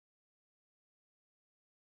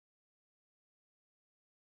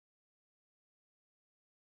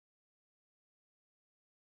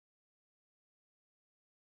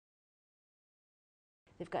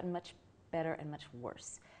they've gotten much better and much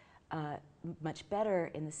worse. Much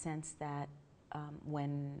better in the sense that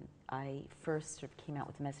when I first sort of came out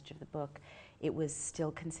with the message of the book, it was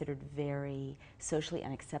still considered very socially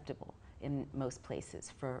unacceptable in most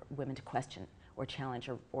places for women to question or challenge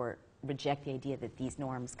or reject the idea that these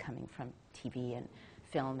norms coming from TV and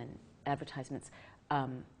film and advertisements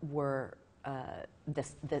were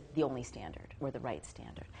the only standard or the right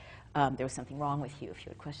standard. There was something wrong with you if you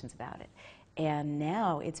had questions about it. And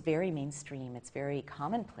now it's very mainstream, it's very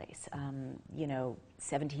commonplace. You know,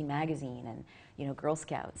 17 magazine and, you know, Girl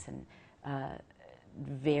Scouts and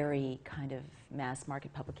very kind of mass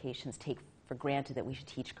market publications take for granted that we should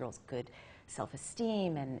teach girls good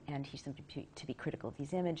self-esteem and teach them to be critical of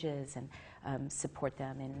these images and support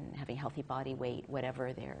them in having healthy body weight,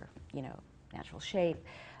 whatever their, you know, natural shape.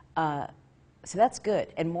 So that's good,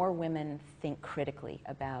 and more women think critically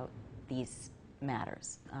about these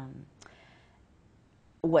matters.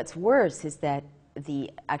 What's worse is that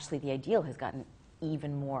actually the ideal has gotten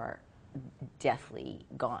even more deathly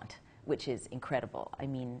gaunt, which is incredible. I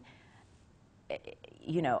mean,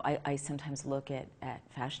 you know, I sometimes look at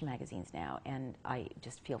fashion magazines now and I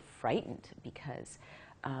just feel frightened because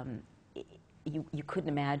you couldn't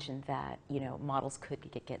imagine that, you know, models could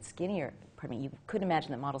get skinnier. Pardon me, you couldn't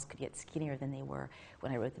imagine that models could get skinnier than they were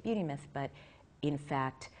when I wrote The Beauty Myth, but in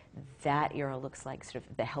fact, that era looks like sort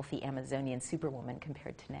of the healthy Amazonian superwoman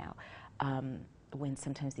compared to now, when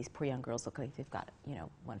sometimes these poor young girls look like they've got, you know,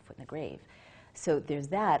 one foot in the grave. So there's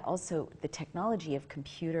that. Also, the technology of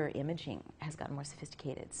computer imaging has gotten more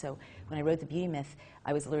sophisticated. So when I wrote The Beauty Myth,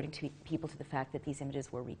 I was alerting people to the fact that these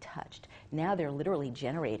images were retouched. Now they're literally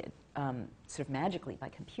generated sort of magically by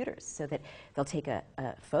computers, so that they'll take a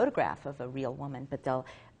photograph of a real woman, but they'll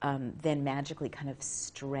then magically kind of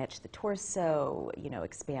stretch the torso, you know,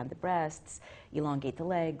 expand the breasts, elongate the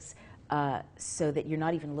legs, so that you're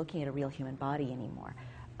not even looking at a real human body anymore.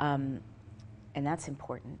 And that's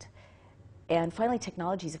important. And finally,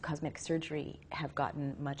 technologies of cosmetic surgery have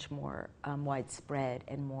gotten much more widespread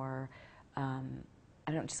and more, I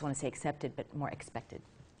don't just want to say accepted, but more expected.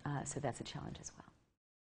 So that's a challenge as well.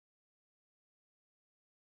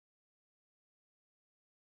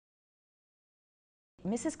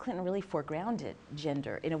 Mrs. Clinton really foregrounded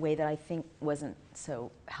gender in a way that I think wasn't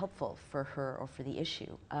so helpful for her or for the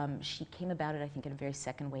issue. She came about it, I think, in a very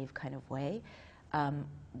second wave kind of way.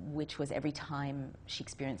 Which was every time she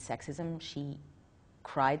experienced sexism, she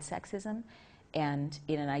cried sexism. And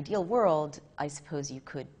in an ideal world, I suppose you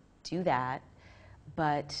could do that,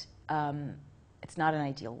 but it's not an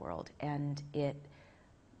ideal world. And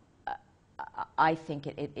I think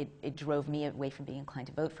it drove me away from being inclined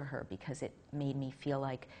to vote for her, because it made me feel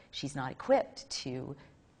like she's not equipped to,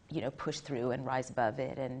 you know, push through and rise above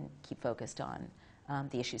it and keep focused on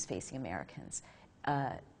the issues facing Americans.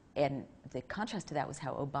 And the contrast to that was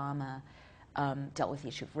how Obama dealt with the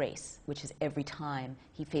issue of race, which is every time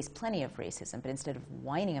he faced plenty of racism, but instead of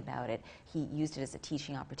whining about it, he used it as a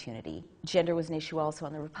teaching opportunity. Gender was an issue also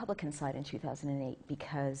on the Republican side in 2008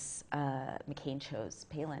 because McCain chose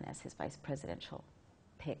Palin as his vice presidential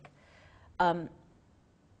pick.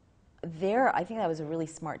 There, I think that was a really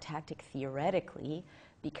smart tactic theoretically,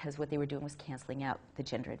 because what they were doing was canceling out the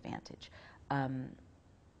gender advantage.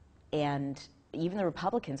 And even the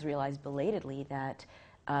Republicans realized belatedly that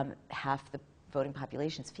half the voting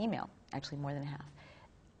population is female, actually more than half.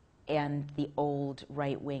 And the old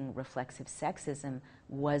right-wing reflexive sexism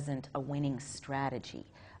wasn't a winning strategy.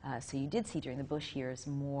 So you did see during the Bush years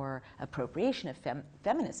more appropriation of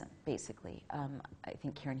feminism, basically. I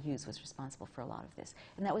think Karen Hughes was responsible for a lot of this.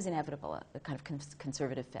 And that was inevitable, a kind of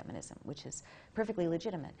conservative feminism, which is perfectly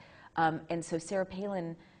legitimate. And so Sarah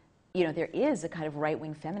Palin, you know, there is a kind of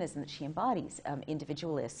right-wing feminism that she embodies,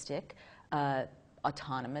 individualistic,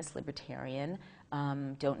 autonomous, libertarian,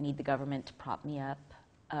 don't need the government to prop me up,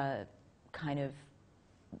 kind of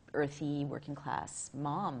earthy, working-class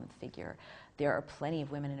mom figure. There are plenty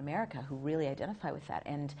of women in America who really identify with that.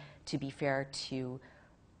 And to be fair to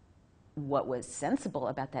what was sensible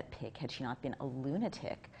about that pick, had she not been a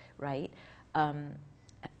lunatic, right?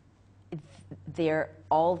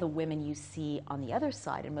 All the women you see on the other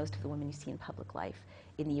side, and most of the women you see in public life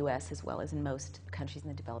in the US as well as in most countries in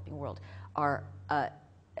the developing world, are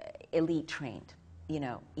elite trained, you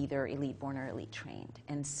know, either elite born or elite trained.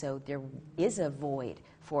 And so there is a void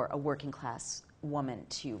for a working class woman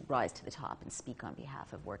to rise to the top and speak on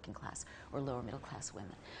behalf of working class or lower middle class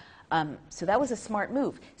women. So that was a smart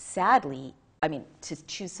move. Sadly, I mean, to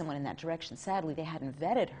choose someone in that direction, sadly, they hadn't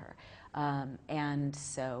vetted her. And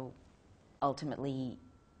so ultimately,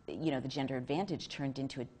 you know, the gender advantage turned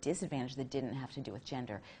into a disadvantage that didn't have to do with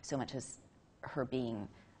gender so much as her being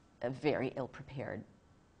a very ill-prepared,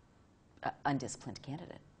 undisciplined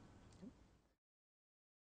candidate.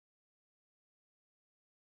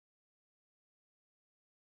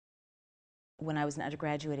 When I was an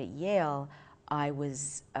undergraduate at Yale, I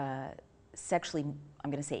was sexually,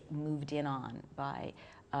 I'm going to say, moved in on by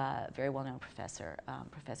a very well-known professor,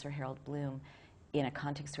 Professor Harold Bloom, in a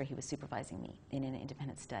context where he was supervising me in an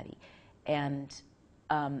independent study. And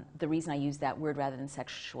the reason I use that word rather than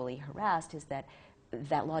sexually harassed is that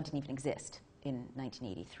that law didn't even exist in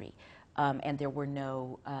 1983. And there were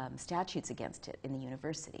no statutes against it in the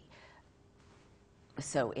university.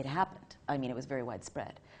 So it happened. I mean, it was very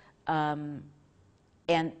widespread.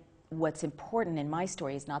 And what's important in my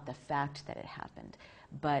story is not the fact that it happened,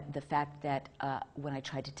 but the fact that when I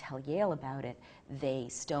tried to tell Yale about it, they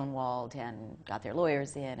stonewalled and got their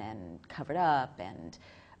lawyers in and covered up. And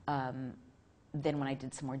then when I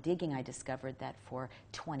did some more digging, I discovered that for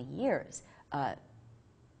 20 years,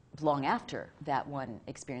 long after that one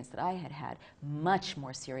experience that I had had, much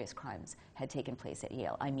more serious crimes had taken place at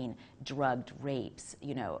Yale. I mean, drugged rapes,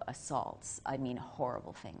 you know, assaults, I mean,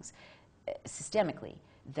 horrible things, systemically,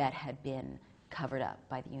 that had been covered up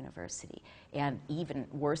by the university. And even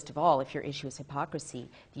worst of all, if your issue is hypocrisy,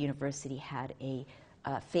 the university had a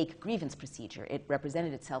fake grievance procedure. It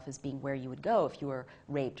represented itself as being where you would go if you were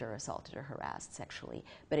raped or assaulted or harassed sexually.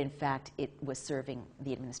 But in fact, it was serving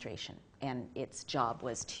the administration, and its job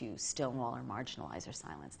was to stonewall or marginalize or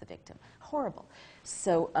silence the victim. Horrible.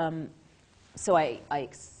 So, so I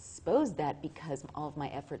exposed that because all of my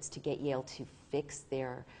efforts to get Yale to fix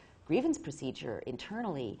their grievance procedure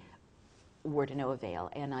internally were to no avail,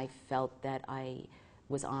 and I felt that I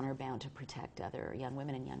was honor-bound to protect other young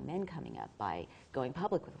women and young men coming up by going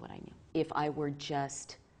public with what I knew. If I were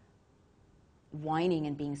just whining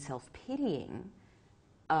and being self-pitying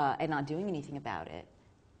and not doing anything about it,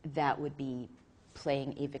 that would be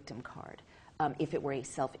playing a victim card. If it were a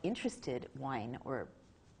self-interested whine or,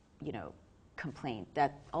 you know, complaint,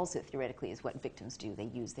 that also theoretically is what victims do. They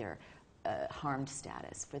use their harmed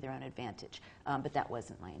status for their own advantage, but that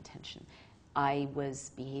wasn't my intention. I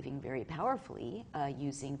was behaving very powerfully,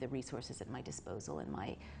 using the resources at my disposal and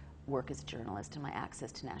my work as a journalist and my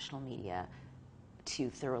access to national media to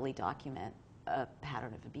thoroughly document a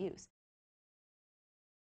pattern of abuse.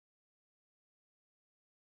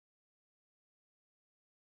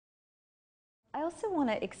 I also want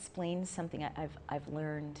to explain something I've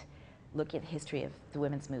learned looking at the history of the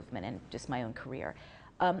women's movement and just my own career.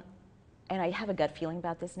 And I have a gut feeling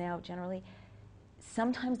about this now, generally.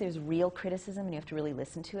 Sometimes there's real criticism and you have to really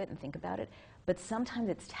listen to it and think about it, but sometimes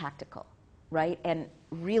it's tactical, right? And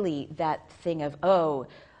really that thing of, oh,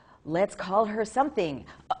 let's call her something.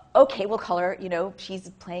 Okay, we'll call her, you know,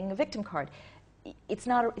 she's playing a victim card. It's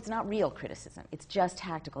not real criticism. It's just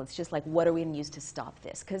tactical. It's just like, what are we going to use to stop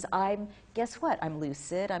this? Because guess what? I'm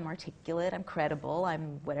lucid, I'm articulate, I'm credible,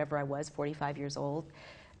 I'm whatever I was, 45 years old.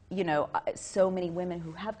 You know, so many women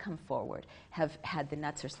who have come forward have had the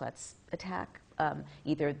nuts or sluts attack.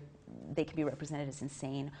 Either they can be represented as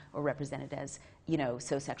insane or represented as, you know,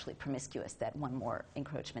 so sexually promiscuous that one more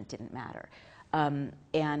encroachment didn't matter.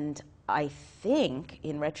 And I think,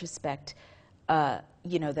 in retrospect,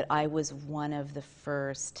 you know, that I was one of the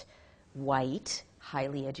first white,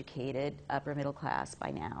 highly educated, upper middle class by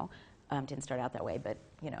now, didn't start out that way, but,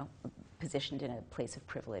 you know, positioned in a place of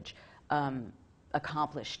privilege,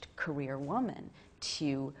 accomplished career woman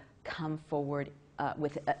to come forward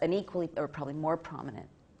with an equally or probably more prominent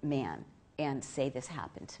man and say this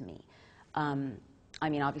happened to me. I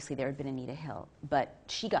mean, obviously there had been Anita Hill, but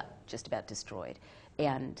she got just about destroyed.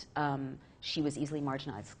 And she was easily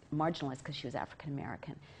marginalized because she was African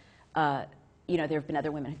American. You know, there have been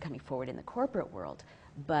other women coming forward in the corporate world,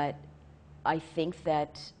 but I think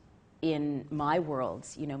that in my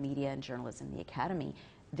worlds, you know, media and journalism, the academy,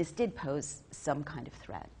 this did pose some kind of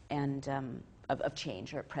threat and of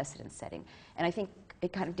change or precedent setting. And I think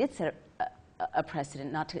it kind of did set a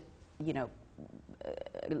precedent, not to, you know,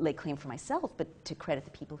 lay claim for myself, but to credit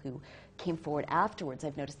the people who came forward afterwards.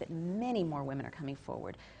 I've noticed that many more women are coming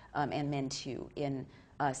forward, and men too, in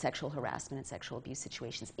sexual harassment and sexual abuse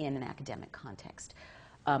situations in an academic context,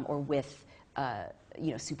 or with,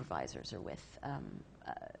 you know, supervisors or with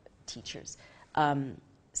teachers.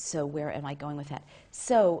 So where am I going with that?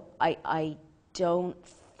 So I don't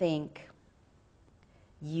think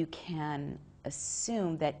you can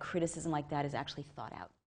assume that criticism like that is actually thought out.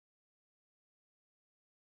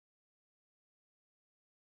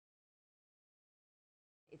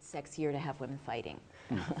 It's sexier to have women fighting.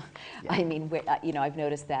 Yeah. I mean, you know, I've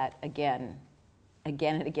noticed that again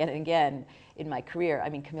again and again and again in my career. I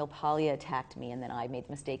mean, Camille Paglia attacked me, and then I made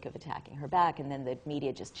the mistake of attacking her back, and then the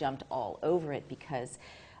media just jumped all over it because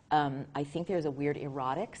I think there's a weird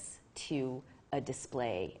erotics to a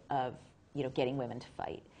display of, you know, getting women to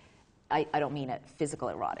fight. I don't mean a physical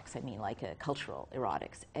erotics, I mean like a cultural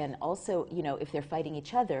erotics. And also, you know, if they're fighting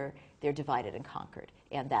each other, they're divided and conquered,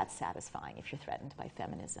 and that's satisfying if you're threatened by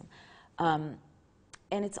feminism.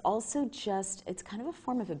 And it's also just, it's kind of a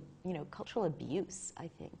form of, you know, cultural abuse, I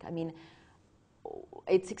think. I mean,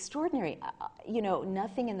 it's extraordinary. You know,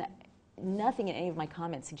 nothing in any of my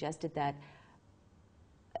comments suggested that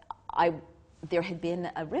there had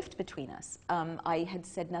been a rift between us. I had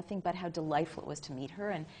said nothing but how delightful it was to meet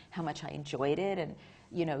her and how much I enjoyed it. And,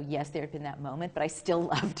 you know, yes, there had been that moment, but I still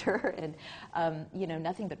loved her. And, you know,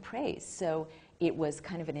 nothing but praise. So it was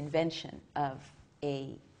kind of an invention of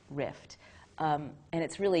a rift. And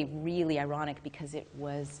it's really, really ironic because it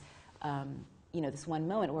was, you know, this one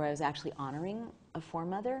moment where I was actually honoring a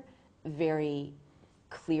foremother, very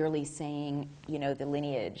clearly saying, you know, the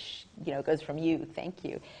lineage, you know, goes from you, thank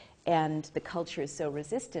you. And the culture is so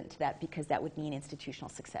resistant to that because that would mean institutional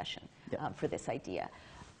succession for this idea.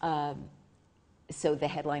 So the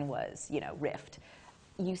headline was, you know, rift.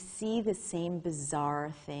 You see the same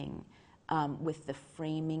bizarre thing with the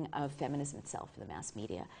framing of feminism itself in the mass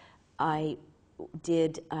media. I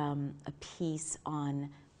did a piece on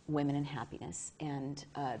women and happiness, and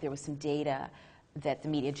there was some data that the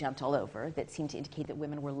media jumped all over that seemed to indicate that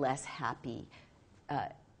women were less happy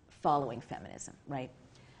following feminism, right?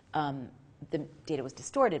 The data was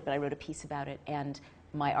distorted, but I wrote a piece about it, and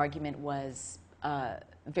my argument was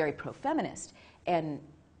very pro-feminist. And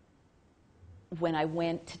when I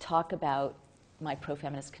went to talk about my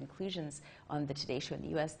pro-feminist conclusions on the Today Show in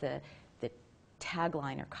the US, the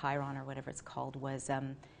tagline, or chyron, or whatever it's called, was,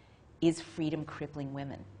 is freedom crippling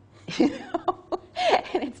women? You know?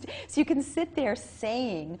 And so you can sit there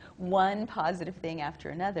saying one positive thing after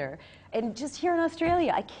another. And just here in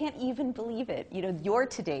Australia, I can't even believe it. You know, your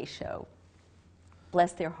Today Show,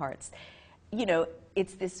 bless their hearts. You know,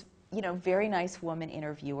 it's this, you know, very nice woman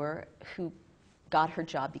interviewer who got her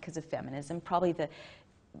job because of feminism. Probably the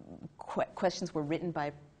questions were written by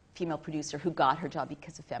a female producer who got her job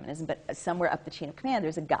because of feminism, but somewhere up the chain of command,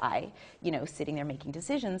 there's a guy, you know, sitting there making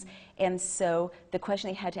decisions. And so the question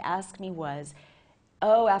they had to ask me was,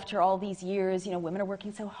 oh, after all these years, you know, women are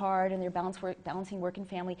working so hard and they're balancing work and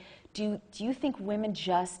family. Do you think women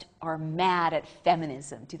just are mad at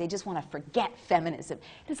feminism? Do they just want to forget feminism?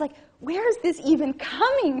 And it's like, where is this even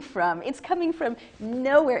coming from? It's coming from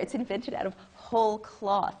nowhere. It's invented out of whole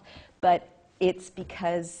cloth. But it's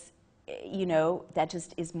because, you know, that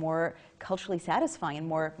just is more culturally satisfying and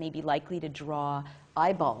more maybe likely to draw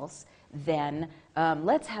eyeballs than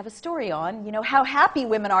let's have a story on, you know, how happy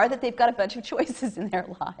women are that they've got a bunch of choices in their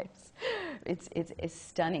lives. It's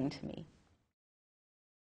stunning to me.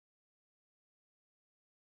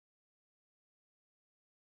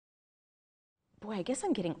 Boy, I guess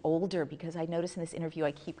I'm getting older because I notice in this interview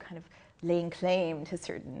I keep kind of laying claim to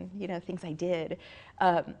certain, you know, things I did,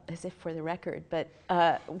 as if for the record. But,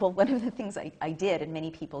 well, one of the things I did, and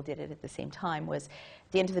many people did it at the same time, was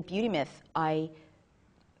at the end of the beauty myth, I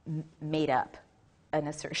made up an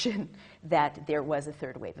assertion that there was a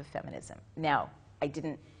third wave of feminism. Now, I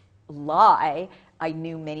didn't lie. I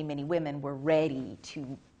knew many, many women were ready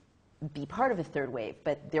to be part of a third wave,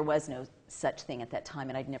 but there was no such thing at that time,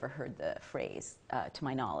 and I'd never heard the phrase, to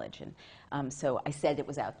my knowledge. And so I said it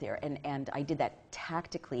was out there, and I did that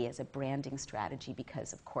tactically as a branding strategy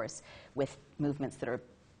because, of course, with movements that are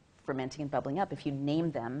fermenting and bubbling up, if you name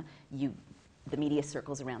them, the media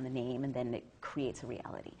circles around the name, and then it creates a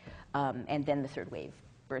reality. And then the third wave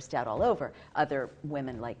burst out all over. Other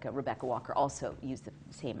women, like Rebecca Walker, also used the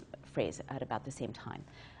same phrase at about the same time.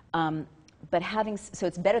 But so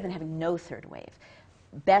it's better than having no third wave.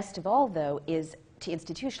 Best of all, though, is to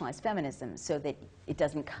institutionalize feminism so that it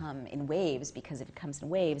doesn't come in waves, because if it comes in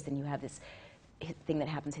waves, then you have this thing that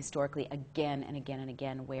happens historically again and again and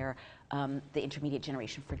again, where the intermediate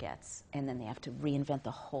generation forgets, and then they have to reinvent the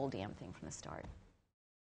whole damn thing from the start.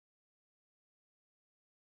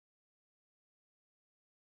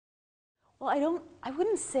 Well, I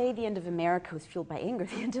wouldn't say the end of America was fueled by anger.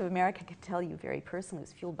 The end of America, I can tell you very personally,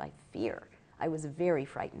 was fueled by fear. I was very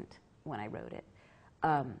frightened when I wrote it.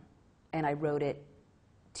 And I wrote it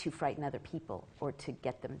to frighten other people, or to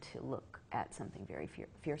get them to look at something very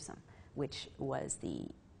fearsome, which was the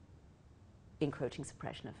encroaching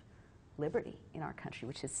suppression of liberty in our country,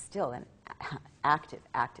 which is still an active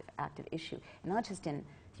issue. And not just in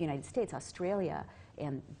the United States, Australia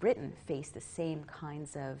and Britain face the same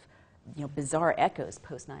kinds of bizarre echoes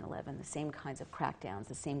post 9/11, the same kinds of crackdowns,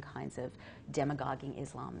 the same kinds of demagoguing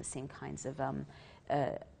Islam, the same kinds of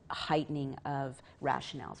heightening of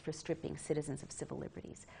rationales for stripping citizens of civil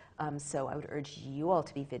liberties. So I would urge you all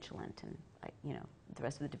to be vigilant, and the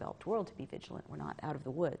rest of the developed world to be vigilant. We're not out of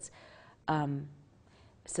the woods.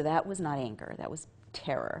 So that was not anger, that was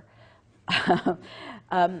terror.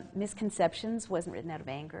 Misconceptions wasn't written out of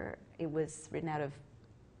anger. It was written out of,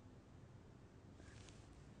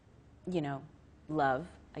 love,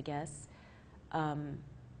 I guess. I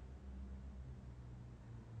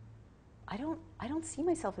don't see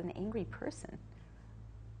myself as an angry person.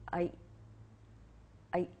 I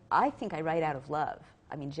think I write out of love.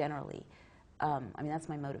 I mean, generally. That's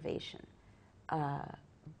my motivation.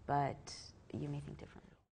 But you may think differently.